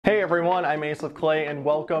Hey everyone, I'm Ace of Clay and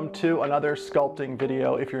welcome to another sculpting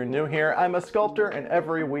video. If you're new here, I'm a sculptor and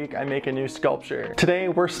every week I make a new sculpture. Today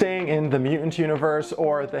we're staying in the mutant universe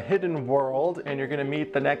or the hidden world and you're gonna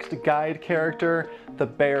meet the next guide character, the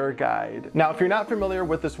Bear Guide. Now if you're not familiar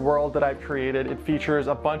with this world that I've created, it features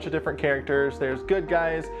a bunch of different characters. There's good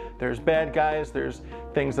guys, there's bad guys, there's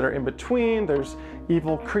things that are in between, there's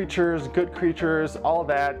evil creatures, good creatures, all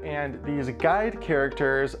that, and these guide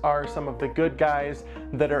characters are some of the good guys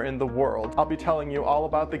that are in the world. I'll be telling you all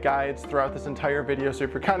about the guides throughout this entire video, so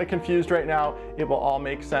if you're kind of confused right now, it will all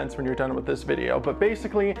make sense when you're done with this video. But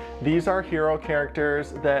basically, these are hero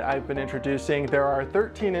characters that I've been introducing. There are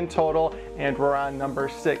 13 in total, and we're on number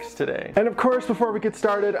 6 today. And of course, before we get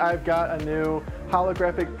started, I've got a new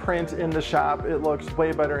holographic print in the shop. It looks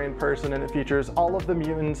way better in person, and it features all of the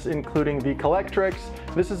mutants, including the Collectrix.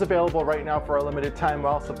 This is available right now for a limited time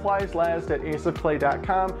while supplies last at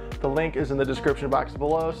aceofclay.com. The link is in the description box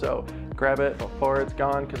below, so grab it before it's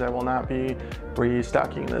gone because I will not be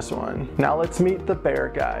restocking this one. Now let's meet the Bear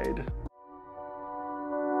Guide.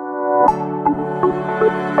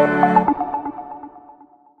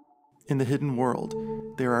 In the hidden world,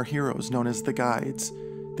 there are heroes known as the Guides.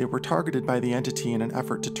 They were targeted by the entity in an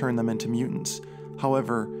effort to turn them into mutants.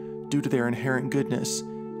 However, due to their inherent goodness,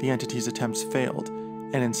 the entity's attempts failed,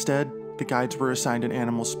 and instead, the Guides were assigned an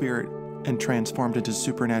animal spirit and transformed into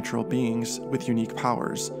supernatural beings with unique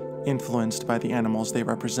powers, influenced by the animals they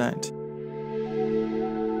represent.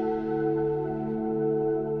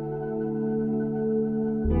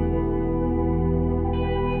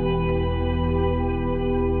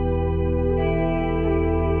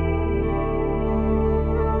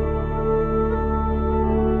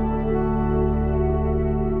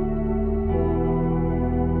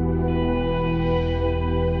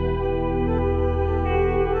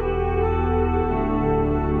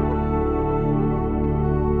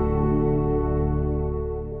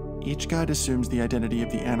 Each guide assumes the identity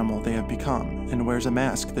of the animal they have become and wears a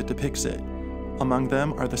mask that depicts it. Among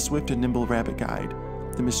them are the swift and nimble rabbit guide,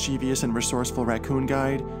 the mischievous and resourceful raccoon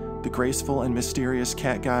guide, the graceful and mysterious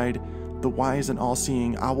cat guide, the wise and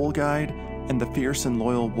all-seeing owl guide, and the fierce and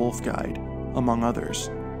loyal wolf guide, among others.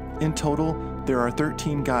 In total, there are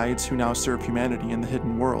 13 guides who now serve humanity in the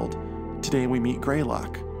hidden world. Today we meet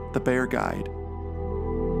Graylock, the Bear Guide.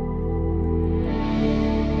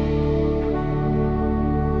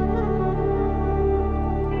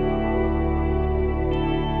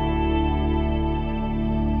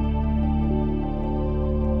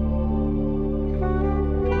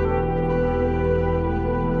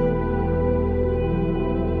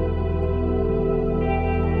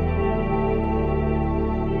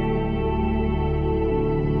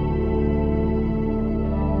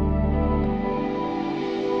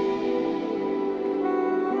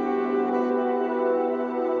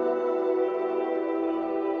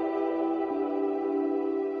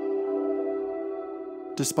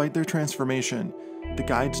 Despite their transformation, the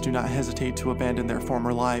Guides do not hesitate to abandon their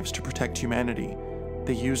former lives to protect humanity.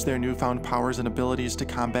 They use their newfound powers and abilities to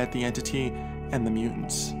combat the entity and the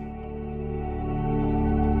mutants.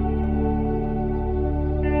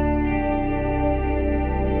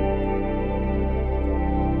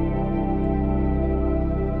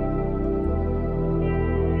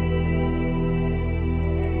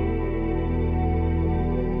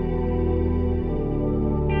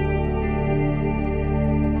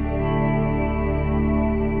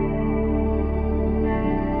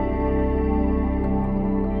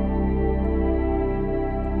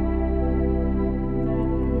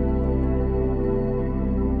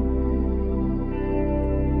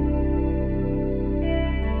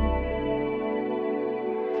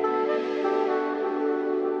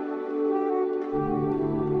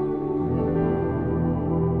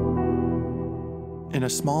 In a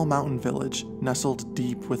small mountain village, nestled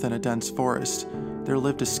deep within a dense forest, there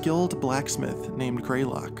lived a skilled blacksmith named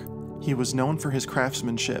Graylock. He was known for his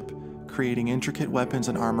craftsmanship, creating intricate weapons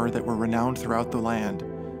and armor that were renowned throughout the land.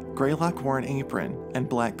 Graylock wore an apron and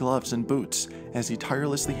black gloves and boots as he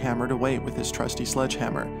tirelessly hammered away with his trusty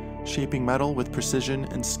sledgehammer, shaping metal with precision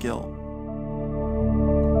and skill.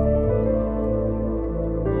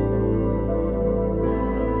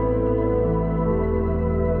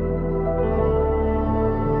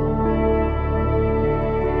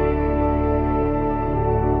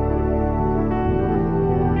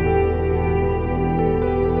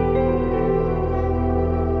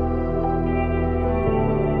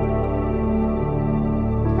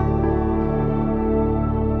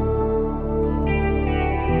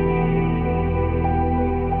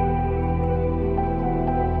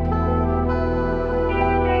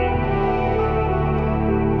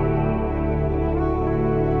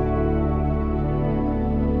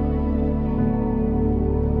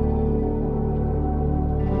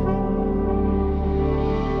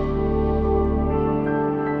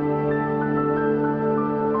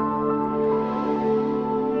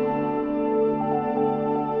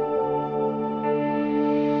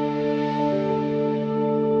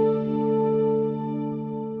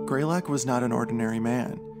 Graylock was not an ordinary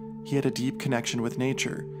man. He had a deep connection with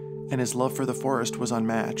nature, and his love for the forest was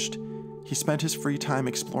unmatched. He spent his free time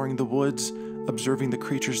exploring the woods, observing the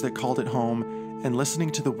creatures that called it home, and listening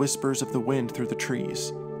to the whispers of the wind through the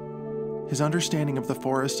trees. His understanding of the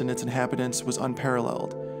forest and its inhabitants was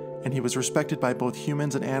unparalleled, and he was respected by both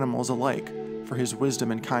humans and animals alike for his wisdom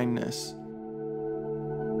and kindness.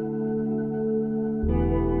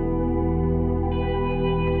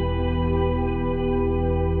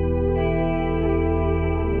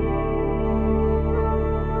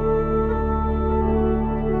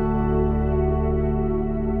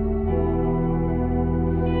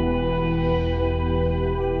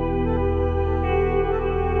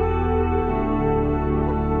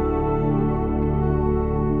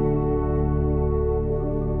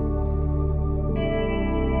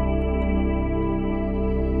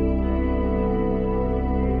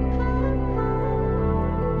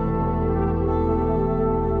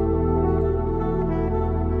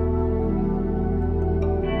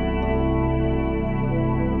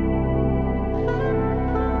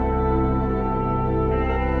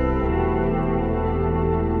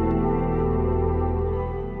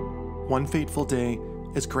 One fateful day,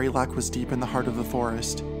 as Graylock was deep in the heart of the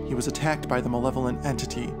forest, he was attacked by the malevolent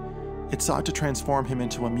entity. It sought to transform him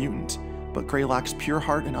into a mutant, but Graylock's pure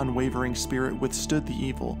heart and unwavering spirit withstood the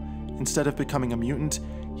evil. Instead of becoming a mutant,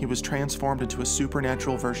 he was transformed into a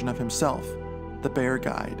supernatural version of himself, the Bear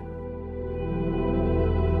Guide.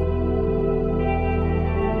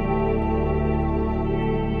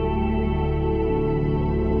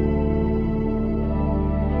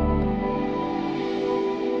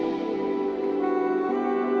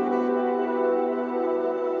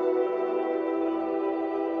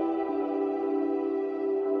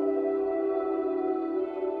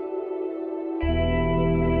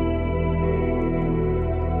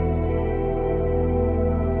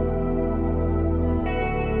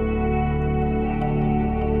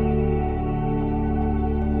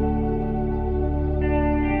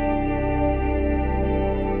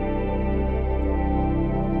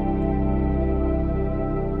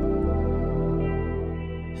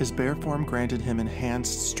 His bear form granted him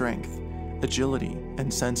enhanced strength, agility,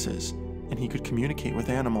 and senses, and he could communicate with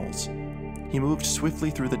animals. He moved swiftly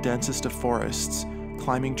through the densest of forests,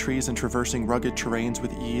 climbing trees and traversing rugged terrains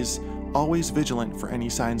with ease, always vigilant for any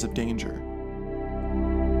signs of danger.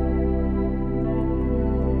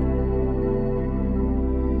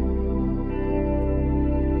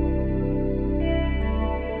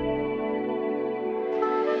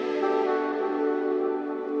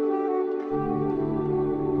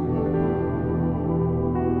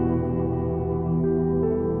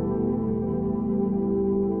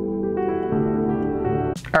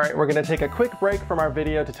 Alright, we're going to take a quick break from our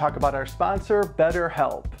video to talk about our sponsor,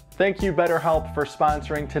 BetterHelp. Thank you, BetterHelp, for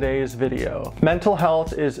sponsoring today's video. Mental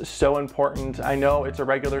health is so important. I know it's a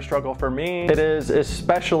regular struggle for me. It is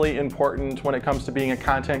especially important when it comes to being a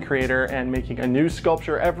content creator and making a new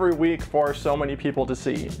sculpture every week for so many people to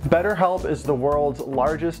see. BetterHelp is the world's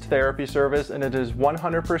largest therapy service, and it is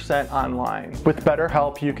 100% online. With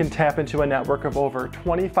BetterHelp, you can tap into a network of over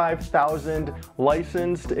 25,000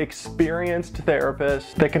 licensed, experienced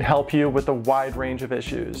therapists that can help you with a wide range of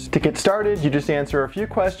issues. To get started, you just answer a few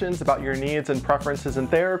questions about your needs and preferences in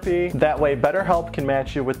therapy. That way, BetterHelp can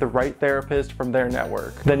match you with the right therapist from their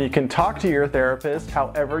network. Then you can talk to your therapist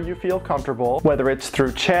however you feel comfortable, whether it's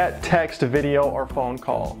through chat, text, video, or phone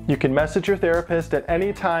call. You can message your therapist at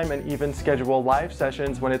any time and even schedule live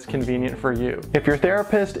sessions when it's convenient for you. If your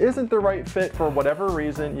therapist isn't the right fit for whatever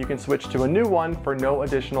reason, you can switch to a new one for no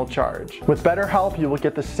additional charge. With BetterHelp, you will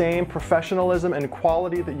get the same professionalism and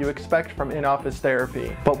quality that you expect from in-office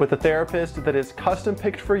therapy, but with a therapist that is custom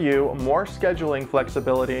picked for you, more scheduling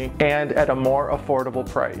flexibility, and at a more affordable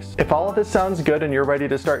price. If all of this sounds good and you're ready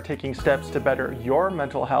to start taking steps to better your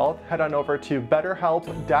mental health, head on over to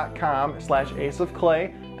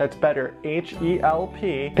betterhelp.com/aceofclay. That's better,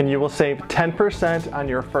 H-E-L-P, and you will save 10% on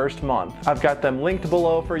your first month. I've got them linked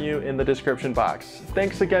below for you in the description box.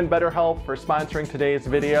 Thanks again, BetterHelp, for sponsoring today's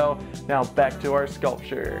video. Now back to our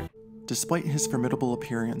sculpture. Despite his formidable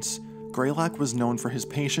appearance, Graylock was known for his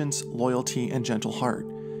patience, loyalty, and gentle heart.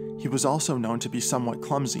 He was also known to be somewhat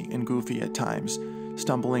clumsy and goofy at times,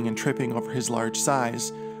 stumbling and tripping over his large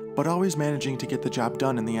size, but always managing to get the job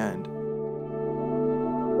done in the end.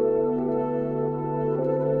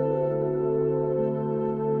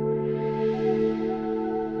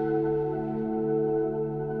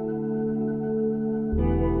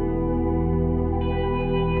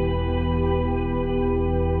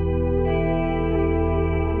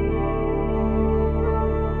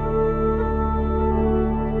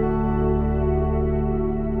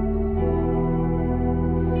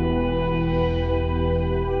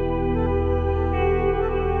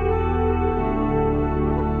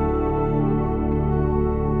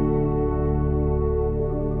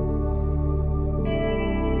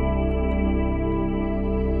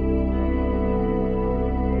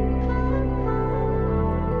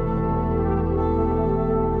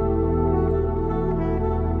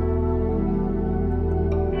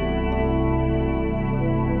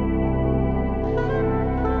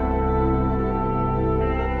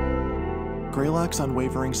 Graylock's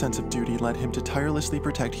unwavering sense of duty led him to tirelessly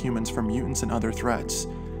protect humans from mutants and other threats.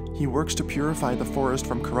 He works to purify the forest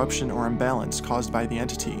from corruption or imbalance caused by the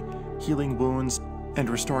entity, healing wounds and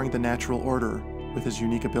restoring the natural order with his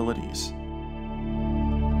unique abilities.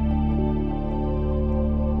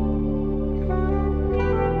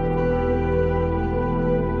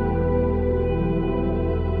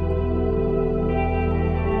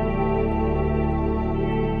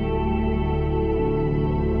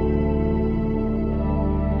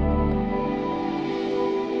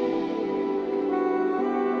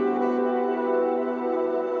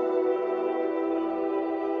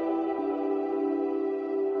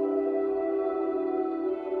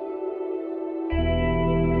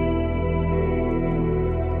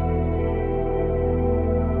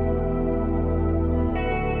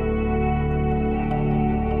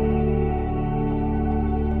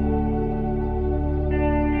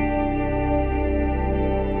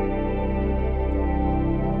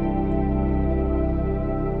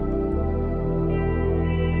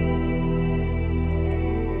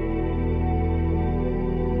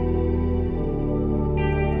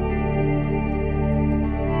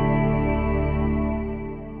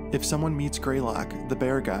 If someone meets Graylock, the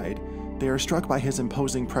bear guide, they are struck by his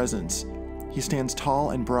imposing presence. He stands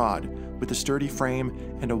tall and broad, with a sturdy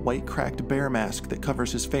frame and a white cracked bear mask that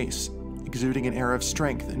covers his face, exuding an air of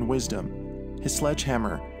strength and wisdom. His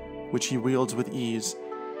sledgehammer, which he wields with ease,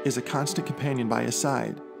 is a constant companion by his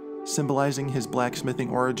side, symbolizing his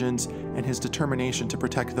blacksmithing origins and his determination to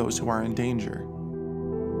protect those who are in danger.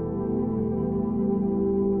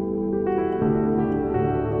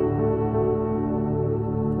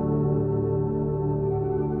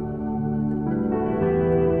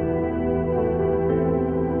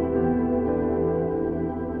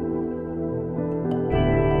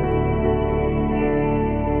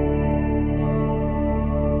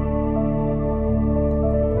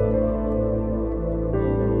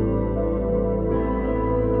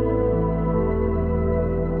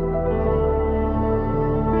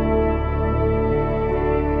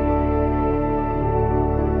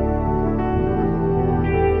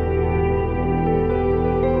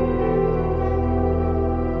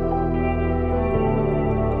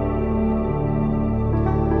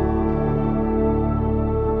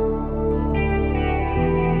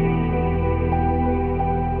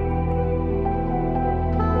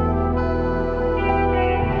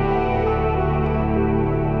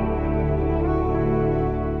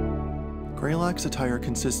 Graylock's attire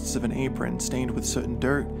consists of an apron stained with soot and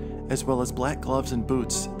dirt, as well as black gloves and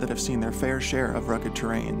boots that have seen their fair share of rugged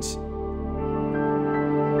terrains.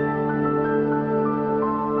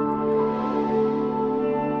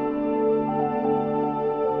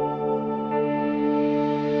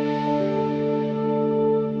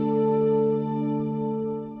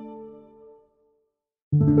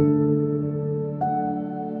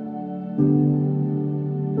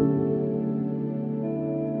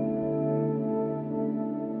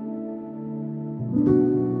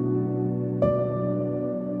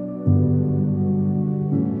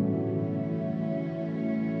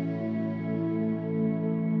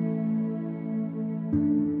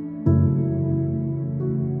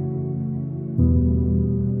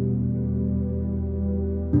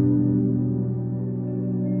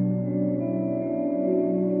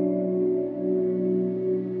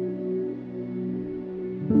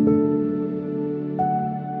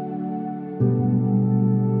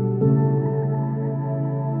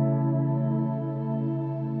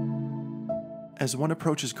 As one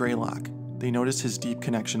approaches Graylock, they notice his deep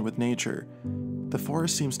connection with nature. The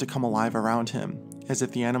forest seems to come alive around him, as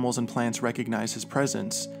if the animals and plants recognize his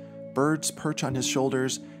presence. Birds perch on his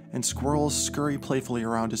shoulders, and squirrels scurry playfully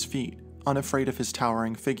around his feet, unafraid of his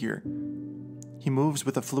towering figure. He moves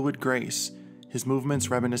with a fluid grace, his movements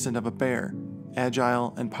reminiscent of a bear,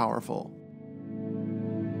 agile and powerful.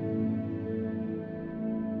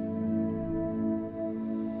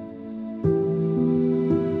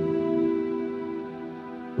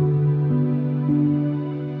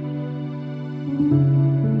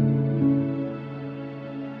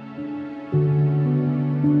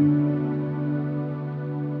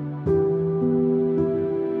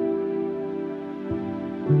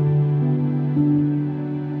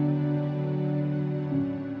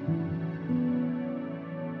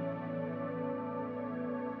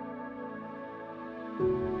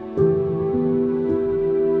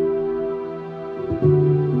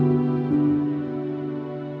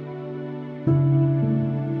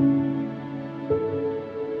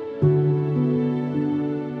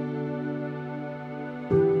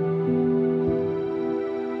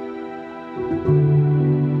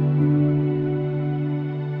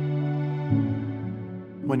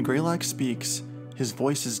 When Graylock speaks, his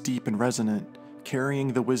voice is deep and resonant,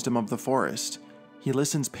 carrying the wisdom of the forest. He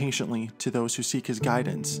listens patiently to those who seek his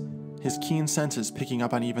guidance, his keen senses picking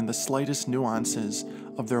up on even the slightest nuances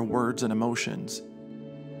of their words and emotions.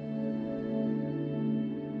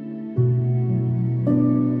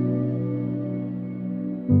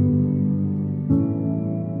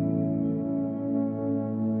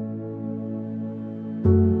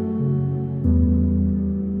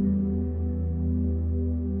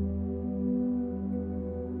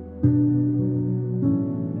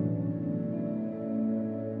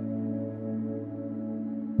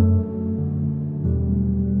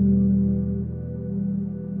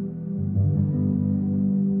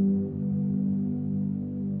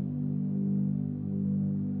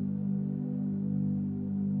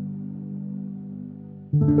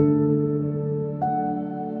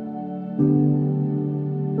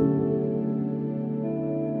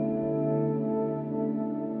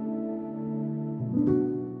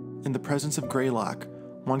 In the presence of Graylock,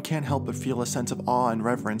 one can't help but feel a sense of awe and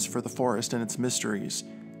reverence for the forest and its mysteries.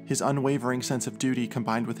 His unwavering sense of duty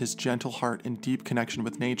combined with his gentle heart and deep connection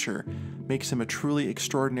with nature makes him a truly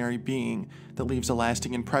extraordinary being that leaves a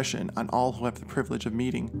lasting impression on all who have the privilege of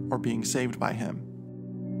meeting or being saved by him.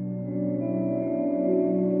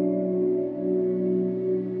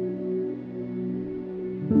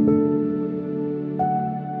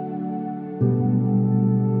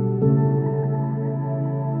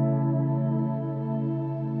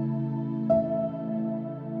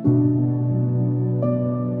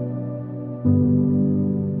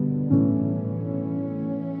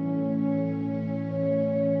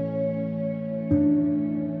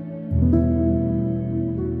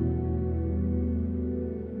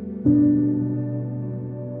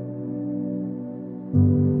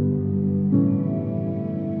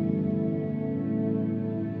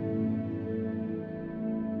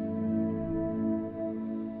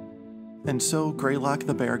 And so, Graylock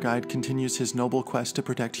the Bear Guide continues his noble quest to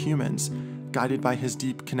protect humans, guided by his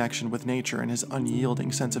deep connection with nature and his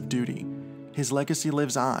unyielding sense of duty. His legacy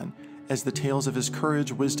lives on, as the tales of his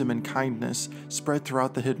courage, wisdom, and kindness spread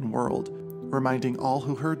throughout the hidden world, reminding all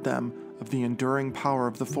who heard them of the enduring power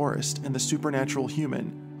of the forest and the supernatural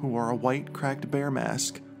human who wore a white, cracked bear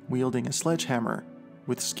mask, wielding a sledgehammer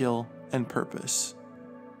with skill and purpose.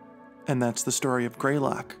 And that's the story of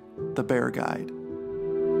Graylock the Bear Guide.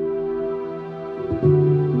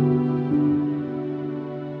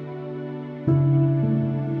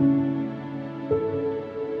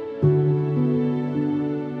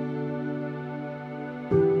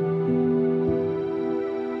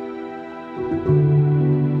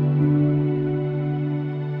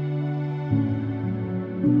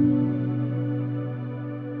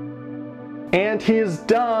 And he's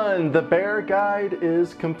done! The Bear Guide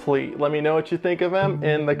is complete. Let me know what you think of him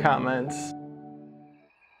in the comments.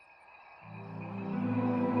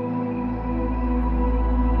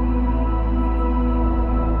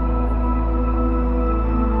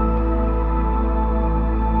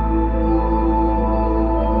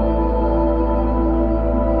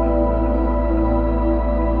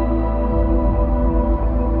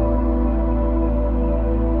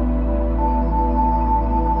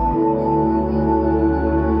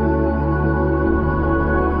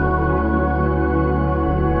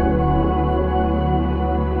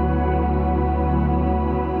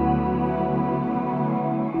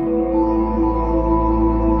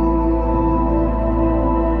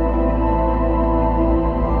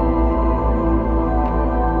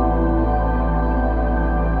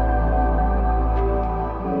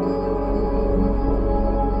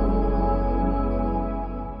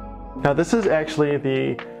 Now this is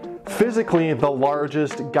actually physically the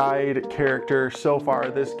largest guide character so far.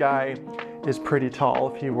 This guy is pretty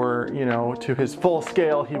tall. If he were, to his full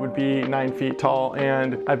scale, he would be 9 feet tall,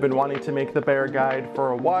 and I've been wanting to make the bear guide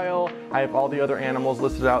for a while. I have all the other animals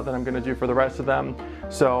listed out that I'm gonna do for the rest of them.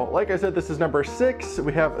 So like I said, this is number 6.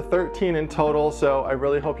 We have 13 in total, so I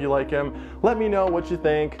really hope you like him. Let me know what you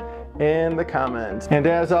think in the comments. And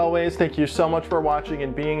as always, thank you so much for watching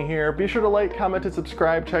and being here. Be sure to like, comment, and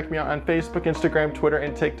subscribe. Check me out on Facebook, Instagram, Twitter,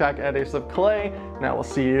 and TikTok at Ace of Clay. And I will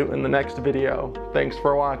see you in the next video. Thanks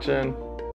for watching.